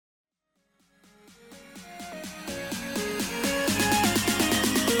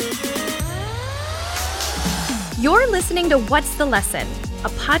You're listening to What's the Lesson, a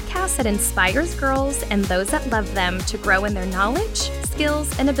podcast that inspires girls and those that love them to grow in their knowledge,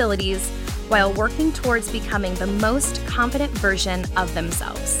 skills, and abilities while working towards becoming the most confident version of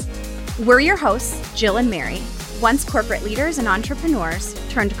themselves. We're your hosts, Jill and Mary, once corporate leaders and entrepreneurs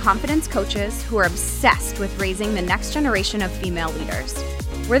turned confidence coaches who are obsessed with raising the next generation of female leaders.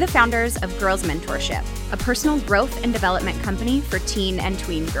 We're the founders of Girls Mentorship, a personal growth and development company for teen and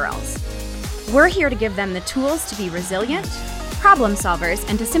tween girls. We're here to give them the tools to be resilient, problem solvers,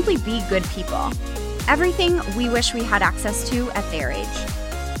 and to simply be good people. Everything we wish we had access to at their age.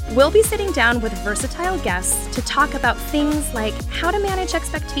 We'll be sitting down with versatile guests to talk about things like how to manage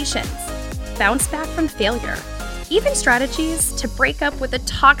expectations, bounce back from failure, even strategies to break up with a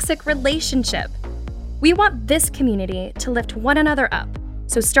toxic relationship. We want this community to lift one another up.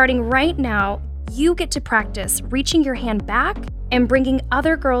 So starting right now, you get to practice reaching your hand back and bringing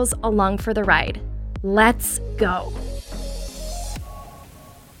other girls along for the ride. Let's go.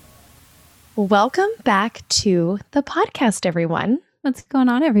 Welcome back to the podcast, everyone. What's going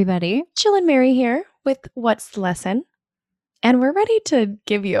on, everybody? Jill and Mary here with What's the Lesson? And we're ready to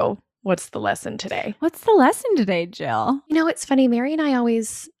give you what's the lesson today. What's the lesson today, Jill? You know, it's funny. Mary and I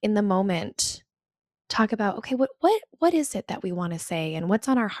always, in the moment, talk about, okay, what is it that we want to say and what's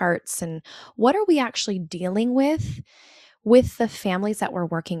on our hearts and what are we actually dealing with the families that we're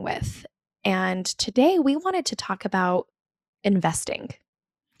working with. And today we wanted to talk about investing.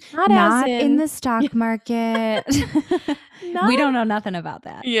 Not in the stock market. We don't know nothing about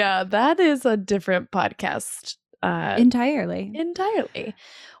that. Yeah, that is a different podcast. Entirely.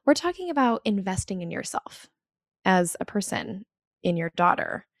 We're talking about investing in yourself as a person, in your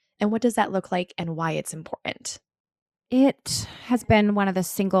daughter. And what does that look like and why it's important? It has been one of the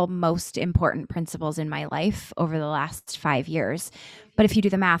single most important principles in my life over the last 5 years. But if you do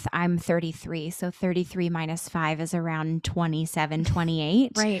the math, I'm 33. So 33 minus 5 is around 27,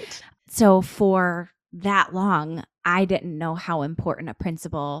 28. Right. So for that long, I didn't know how important a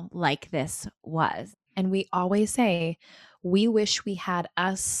principle like this was. And we always say, we wish we had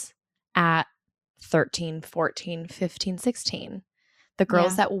us at 13, 14, 15, 16. The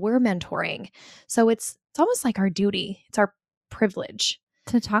girls that we're mentoring. So it's almost like our duty. It's our privilege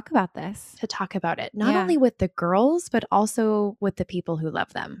to talk about this. To talk about it. Not only with the girls, but also with the people who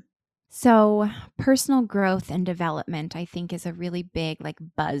love them. So personal growth and development, I think, is a really big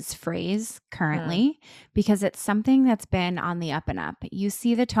buzz phrase currently because it's something that's been on the up and up. You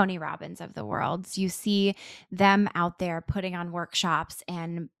see the Tony Robbins of the world. You see them out there putting on workshops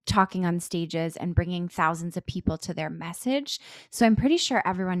and talking on stages and bringing thousands of people to their message. So I'm pretty sure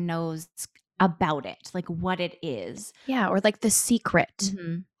everyone knows about it, like what it is. Yeah, or like The Secret.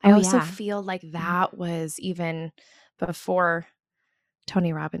 Mm-hmm. I also feel like that was even before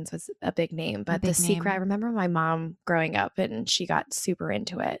Tony Robbins was a big name, but The Secret, I remember my mom growing up and she got super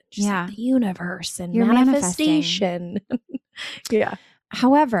into it. She's like, the universe and manifestation. Yeah.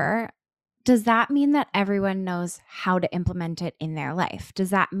 However, does that mean that everyone knows how to implement it in their life? Does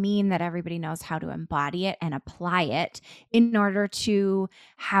that mean that everybody knows how to embody it and apply it in order to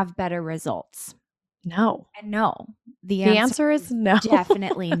have better results? No. And no. The answer is no.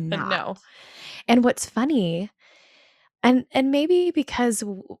 Definitely not. No. And what's funny, and maybe because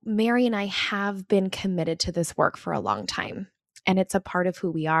Mary and I have been committed to this work for a long time, and it's a part of who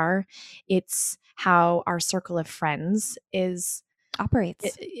we are. It's how our circle of friends is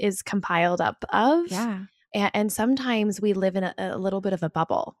compiled up of. Yeah. And sometimes we live in a little bit of a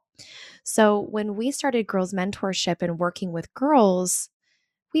bubble. So when we started Girls Mentorship and working with girls,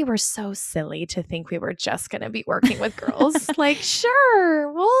 we were so silly to think we were just going to be working with girls. Like,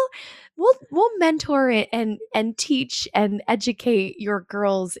 sure, we'll mentor it and teach and educate your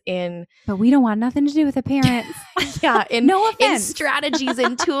girls in. But we don't want nothing to do with the parents. Yeah, no offense. In strategies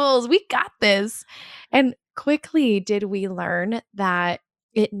and tools. We got this. And quickly did we learn that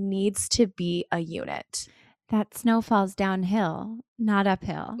it needs to be a unit. That snow falls downhill, not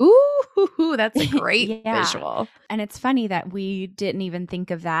uphill. Ooh, that's a great visual. And it's funny that we didn't even think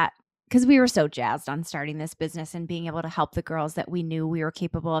of that because we were so jazzed on starting this business and being able to help the girls that we knew we were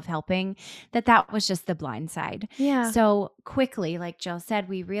capable of helping, that was just the blind side. Yeah. So quickly, like Jill said,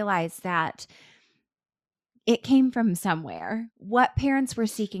 we realized that it came from somewhere. What parents were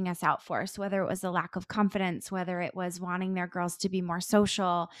seeking us out for. So whether it was a lack of confidence, whether it was wanting their girls to be more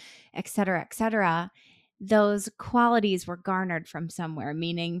social, et cetera, those qualities were garnered from somewhere,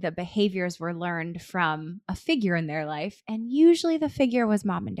 meaning the behaviors were learned from a figure in their life. And usually the figure was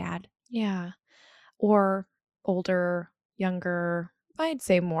mom and dad. Yeah. Or older, younger, I'd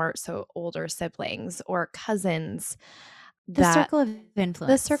say more so older siblings or cousins The that circle of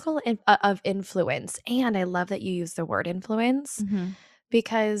influence. the circle of influence. And I love that you use the word influence Mhm.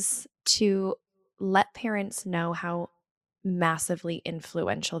 because to let parents know how massively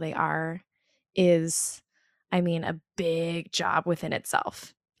influential they are is, I mean, a big job within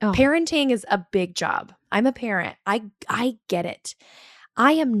itself. Oh, Parenting is a big job. I'm a parent. I get it.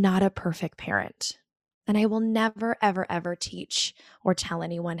 I am not a perfect parent. And I will never, ever, ever teach or tell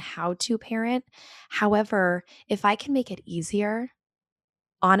anyone how to parent. However, if I can make it easier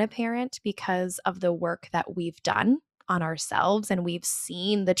on a parent because of the work that we've done on ourselves and we've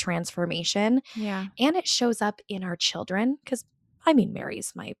seen the transformation yeah. and it shows up in our children, because I mean,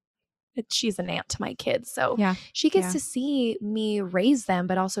 she's an aunt to my kids. So Yeah. she gets Yeah. to see me raise them,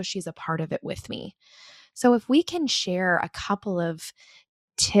 but also she's a part of it with me. So if we can share a couple of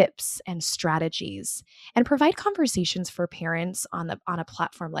tips and strategies and provide conversations for parents on a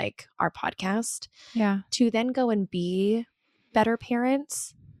platform like our podcast Yeah. to then go and be better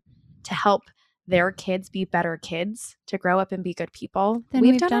parents, to help their kids be better kids, to grow up and be good people, Then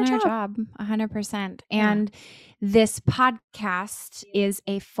we've we've done our done our job. job 100%. Yeah. And this podcast is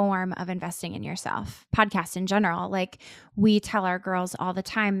a form of investing in yourself. Podcast in general. Like we tell our girls all the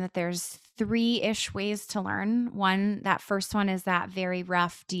time that there's 3-ish ways to learn. That first one is that very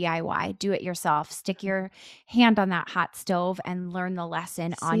rough DIY, do it yourself. Stick your hand on that hot stove and learn the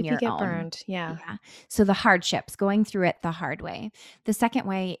lesson See on if you your get own. burned. Yeah. Yeah. So the hardships, going through it the hard way. The second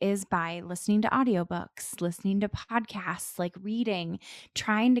way is by listening to audiobooks, listening to podcasts, like reading,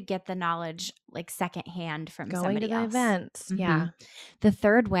 trying to get the knowledge like secondhand from Going somebody to the else. events. Mhm. Yeah. The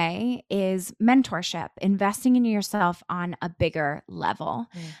third way is mentorship, investing in yourself on a bigger level.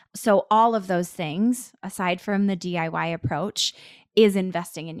 Mm. So all of those things, aside from the DIY approach, is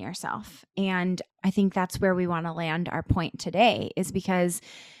investing in yourself. And I think that's where we want to land our point today, is because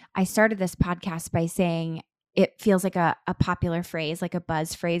I started this podcast by saying it feels like a popular phrase, like a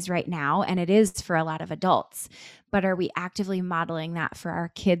buzz phrase right now, and it is for a lot of adults. But are we actively modeling that for our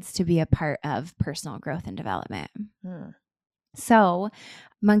kids to be a part of personal growth and development? Mm. So,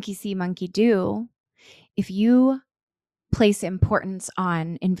 monkey see, monkey do. If you place importance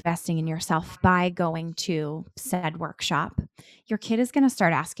on investing in yourself by going to said workshop, your kid is going to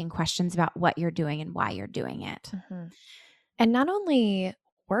start asking questions about what you're doing and why you're doing it. Mm-hmm. And not only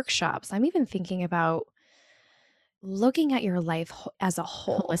workshops, I'm even thinking about looking at your life as a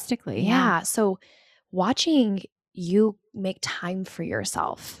whole. Holistically, Yeah. So watching you make time for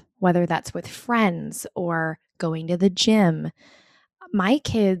yourself, whether that's with friends or going to the gym. My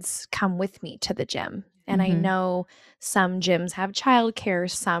kids come with me to the gym. And I Mhm. know some gyms have childcare,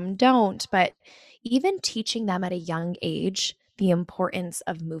 some don't, but even teaching them at a young age the importance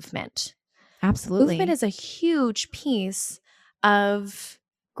of movement. Absolutely. Movement is a huge piece of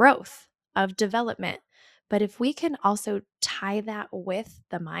growth, of development. But if we can also tie that with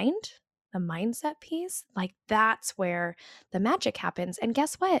the mind, the mindset piece, like that's where the magic happens. And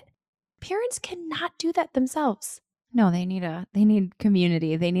guess what? Parents cannot do that themselves. No, they need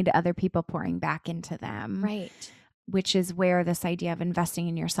community. They need other people pouring back into them. Right. Which is where this idea of investing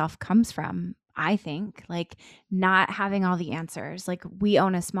in yourself comes from. I think, like, not having all the answers. Like, we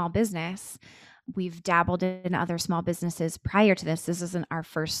own a small business. We've dabbled in other small businesses prior to this. This isn't our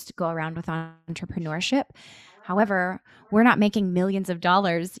first go around with entrepreneurship. However, we're not making millions of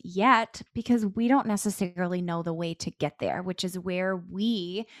dollars yet because we don't necessarily know the way to get there, which is where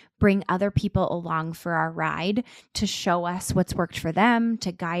we bring other people along for our ride to show us what's worked for them,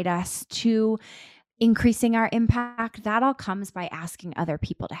 to guide us to increasing our impact. That all comes by asking other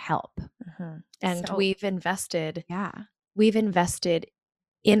people to help. Mm-hmm. And So- we've invested Yeah.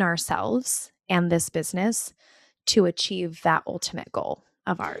 in ourselves and this business to achieve that ultimate goal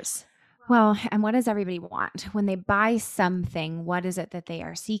of ours. Well, and what does everybody want? When they buy something, what is it that they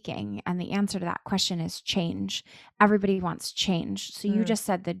are seeking? And the answer to that question is change. Everybody wants change. So you just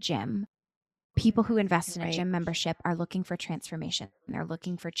said the gym. People who invest in a Right. gym membership are looking for transformation. They're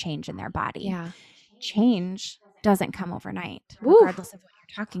looking for change in their body. Yeah. Change doesn't come overnight, Woo. regardless of what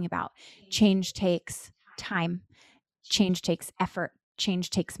you're talking about. Change takes time. Change takes effort. Change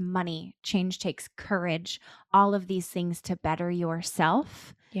takes money. Change takes courage. All of these things to better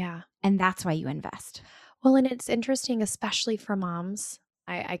yourself. Yeah. And that's why you invest. Well, and it's interesting, especially for moms.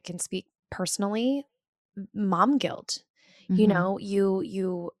 I can speak personally, mom guilt. You Mhm. know,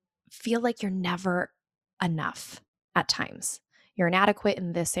 you feel like you're never enough at times. You're inadequate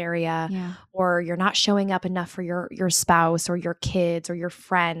in this area, Yeah. or you're not showing up enough for your spouse or your kids or your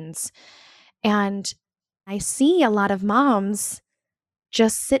friends. And I see a lot of moms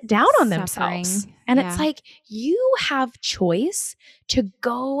just sit down on themselves. Suffering. And Yeah. it's like you have choice to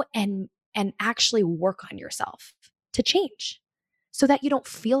go and actually work on yourself. to change so that you don't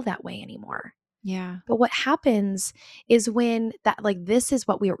feel that way anymore. Yeah. But what happens is when that, like, this is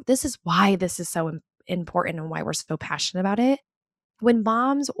why this is so important and why we're so passionate about it. When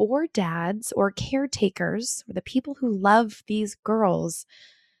moms or dads or caretakers or the people who love these girls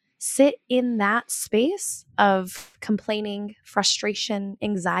sit in that space of complaining, frustration,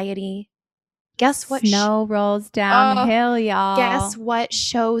 anxiety, guess what? Snow rolls downhill, y'all. Guess what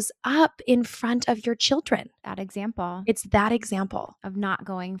shows up in front of your children? That example. It's that example of not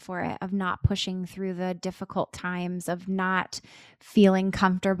going for it, of not pushing through the difficult times, of not feeling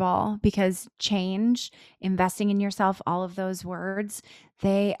comfortable, because change, investing in yourself, all of those words,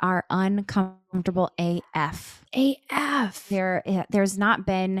 they are uncomfortable AF. There's not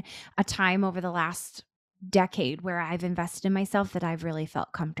been a time over the last decade where I've invested in myself that I've really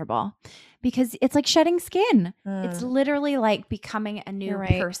felt comfortable, because it's like shedding skin. It's literally like becoming a new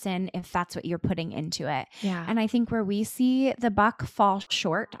person if that's what you're putting into it. Yeah. And I think where we see the buck fall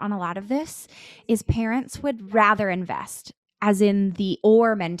short on a lot of this is parents would rather invest, as in the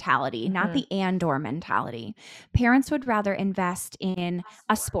or mentality, not the and or mentality. Parents would rather invest in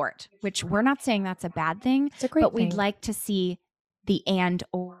a sport, which we're not saying that's a bad thing, It's a great but we'd thing. like to see the and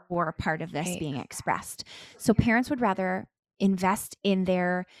or part of this being expressed. So parents would rather invest in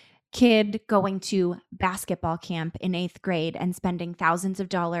their kid going to basketball camp in 8th grade and spending thousands of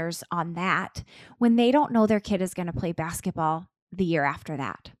dollars on that when they don't know their kid is going to play basketball the year after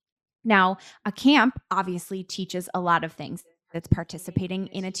that. Now, a camp obviously teaches a lot of things. It's participating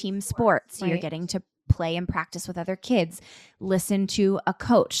in a team sport. So you're getting to play and practice with other kids, listen to a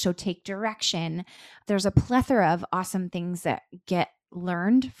coach, so take direction. There's a plethora of awesome things that get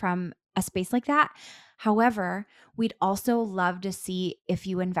learned from a space like that. However, we'd also love to see if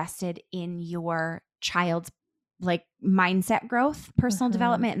you invested in your child's like mindset growth, personal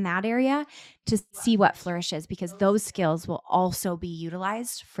development in that area, to see what flourishes, because those skills will also be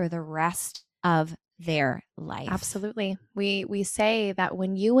utilized for the rest of their life. Absolutely. We say that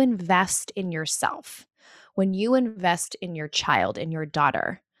when you invest in yourself, when you invest in your child, in your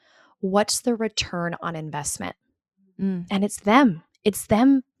daughter, what's the return on investment? And it's them. It's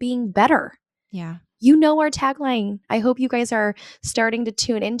them being better. Yeah. You know our tagline. I hope you guys are starting to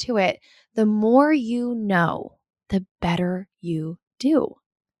tune into it. The more you know, the better you do.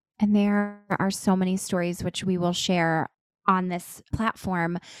 And there are so many stories which we will share on this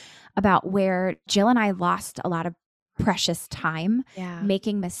platform about where Jill and I lost a lot of precious time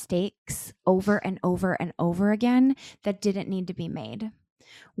making mistakes over and over and over again that didn't need to be made.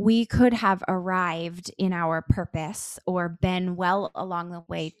 We could have arrived in our purpose or been well along the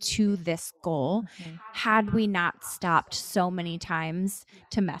way to this goal had we not stopped so many times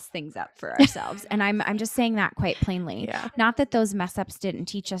to mess things up for ourselves. And I'm just saying that quite plainly. Not that those mess ups didn't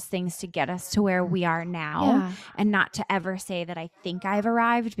teach us things to get us to where we are now, and not to ever say that I think I've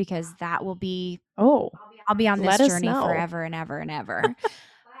arrived, because that will be, I'll be on this journey forever and ever and ever.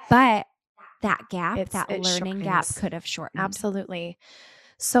 But that gap, that learning gap could have shortened. Absolutely.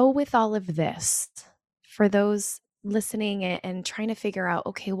 So with all of this, for those listening and trying to figure out,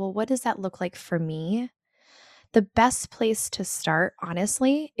 okay, well, what does that look like for me? The best place to start,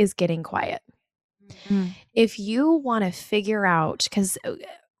 honestly, is getting quiet. If you want to figure out, because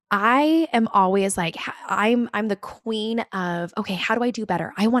I am always like, I'm the queen of, okay, how do I do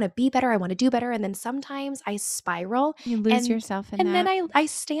better? I want to be better. I want to do better. And then sometimes I spiral. You lose yourself in that. And then I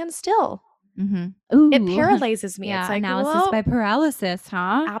stand still. Ooh. It paralyzes me. Yeah, it's like analysis by paralysis,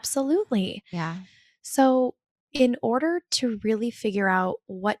 huh? Absolutely. Yeah. So in order to really figure out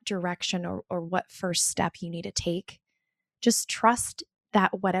what direction or what first step you need to take, just trust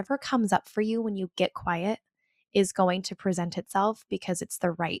that whatever comes up for you when you get quiet is going to present itself, because it's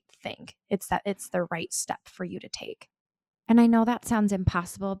the right thing. It's the right step for you to take. And I know that sounds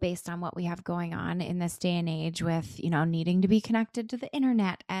impossible based on what we have going on in this day and age with, needing to be connected to the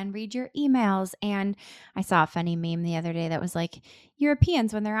internet and read your emails. And I saw a funny meme the other day that was like,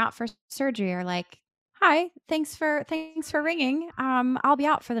 Europeans, when they're out for surgery, are like, hi, thanks for ringing. I'll be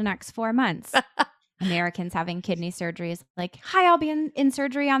out for the next 4 months. Americans having kidney surgeries, like, hi, I'll be in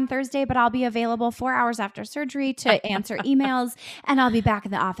surgery on Thursday, but I'll be available 4 hours after surgery to answer emails, and I'll be back in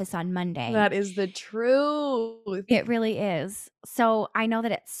the office on Monday. That is the truth. It really is. So I know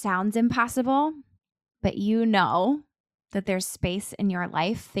that it sounds impossible, but you know that there's space in your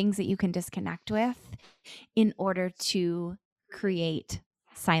life, things that you can disconnect with in order to create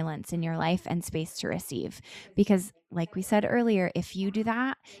silence in your life and space to receive. Because like we said earlier, if you do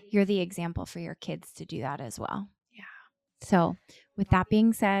that, you're the example for your kids to do that as well. Yeah. So with that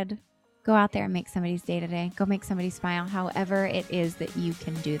being said, Go out there and make somebody's day today. Go make somebody smile, however it is that you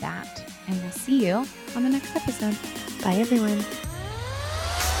can do that. And we'll see you on the next episode. Bye, everyone.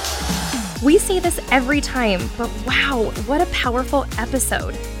 We say this every time, but wow, what a powerful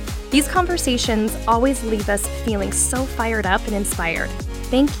episode. These conversations always leave us feeling so fired up and inspired.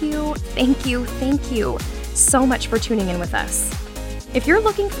 Thank you so much for tuning in with us. If you're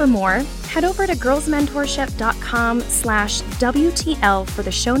looking for more, head over to girlsmentorship.com/WTL for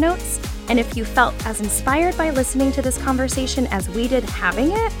the show notes. And if you felt as inspired by listening to this conversation as we did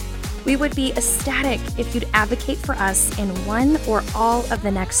having it, we would be ecstatic if you'd advocate for us in one or all of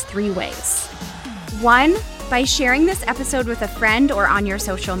the next 3 ways. 1, by sharing this episode with a friend or on your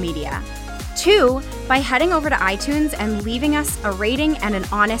social media. 2, by heading over to iTunes and leaving us a rating and an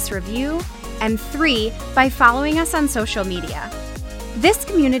honest review. And 3, by following us on social media. This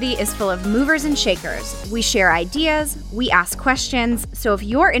community is full of movers and shakers. We share ideas, we ask questions, so if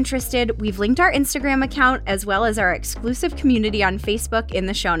you're interested, we've linked our Instagram account as well as our exclusive community on Facebook in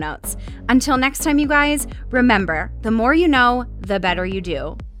the show notes. Until next time, you guys, remember, the more you know, the better you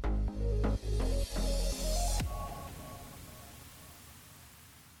do.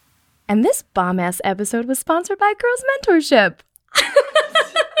 And this bomb-ass episode was sponsored by Girls Mentorship.